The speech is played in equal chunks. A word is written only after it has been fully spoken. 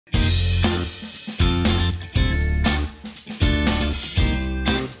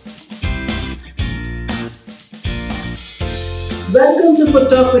Welcome to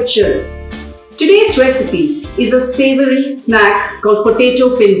FoodTok with Sherin. Today's recipe is a savory snack called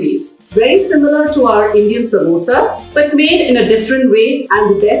potato pinwheels. Very similar to our Indian samosas, but made in a different way.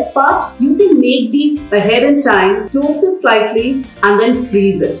 And the best part, you can make these ahead in time, toast it slightly, and then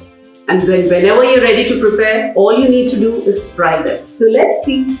freeze it. And then whenever you're ready to prepare, all you need to do is fry them. So let's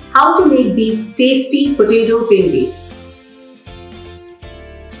see how to make these tasty potato pinwheels.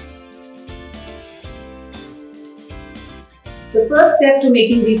 The first step to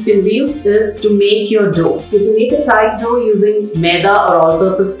making these pinwheels is to make your dough. So to make a tight dough using maida or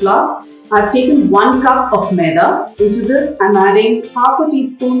all-purpose flour, I've taken 1 cup of maida. Into this, I'm adding half a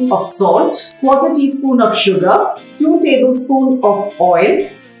teaspoon of salt, quarter teaspoon of sugar, 2 tablespoons of oil.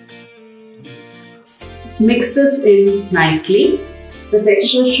 Just mix this in nicely. The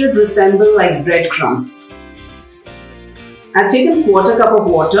texture should resemble like breadcrumbs. I've taken quarter cup of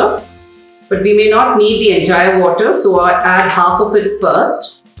water. But we may not need the entire water, so I add half of it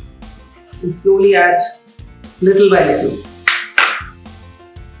first and slowly add little by little.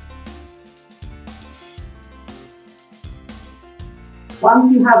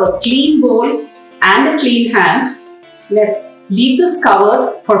 Once you have a clean bowl and a clean hand, let's leave this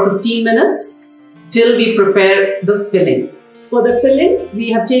covered for 15 minutes till we prepare the filling. For the filling,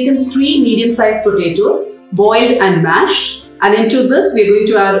 we have taken 3 medium-sized potatoes, boiled and mashed. And into this, we are going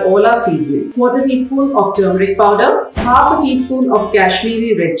to add all our seasoning. Quarter teaspoon of turmeric powder, half a teaspoon of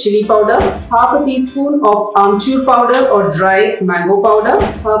Kashmiri red chilli powder, half a teaspoon of Amchur powder or dry mango powder,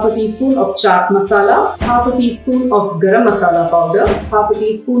 half a teaspoon of Chaat Masala, half a teaspoon of Garam Masala powder, half a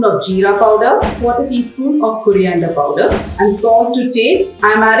teaspoon of Jeera Powder, quarter teaspoon of Coriander Powder, and salt to taste.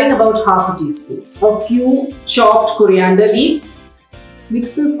 I am adding about half a teaspoon. A few chopped Coriander Leaves.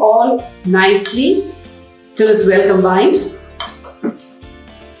 Mix this all nicely till it's well combined.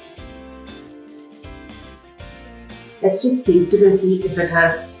 Let's just taste it and see if it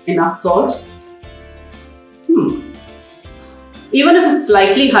has enough salt. Even if it's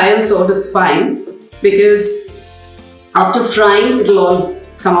slightly high in salt, it's fine because after frying, it'll all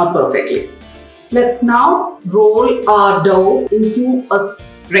come out perfectly. Let's now roll our dough into a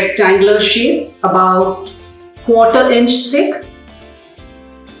rectangular shape, about 1/4 inch thick.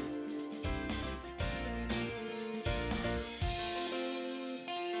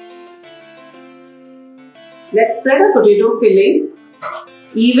 Let's spread our potato filling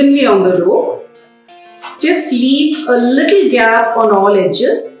evenly on the dough. Just leave a little gap on all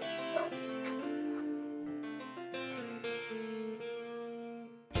edges.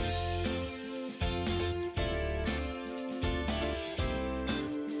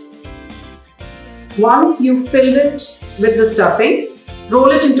 Once you've filled it with the stuffing,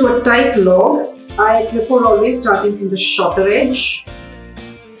 roll it into a tight log. I prefer always starting from the shorter edge.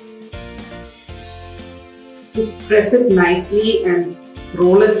 Just press it nicely and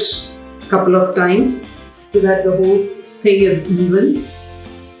roll it a couple of times so that the whole thing is even.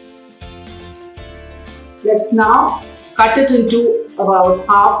 Let's now cut it into about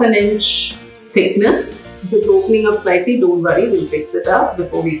half an inch thickness. If it's opening up slightly, don't worry, we'll fix it up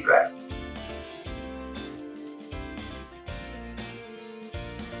before we fry.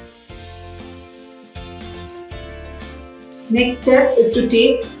 Next step is to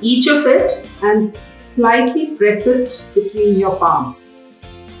take each of it and slightly press it between your palms.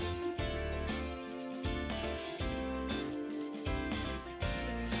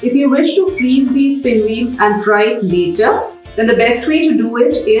 If you wish to freeze these pinwheels and fry it later, then the best way to do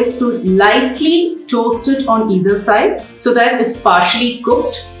it is to lightly toast it on either side so that it's partially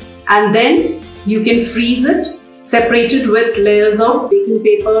cooked, and then you can freeze it separated with layers of baking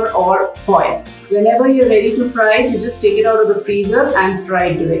paper or foil. Whenever you're ready to fry it, you just take it out of the freezer and fry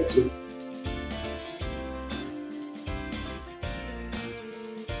it directly.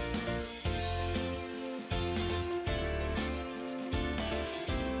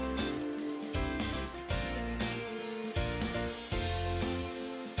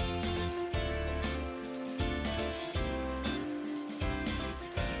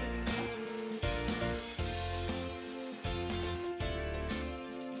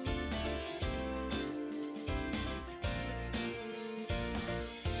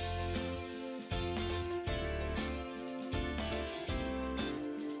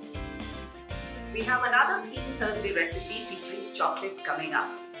 We have another Theme Thursday recipe featuring chocolate coming up.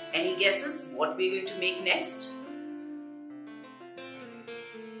 Any guesses what we're going to make next?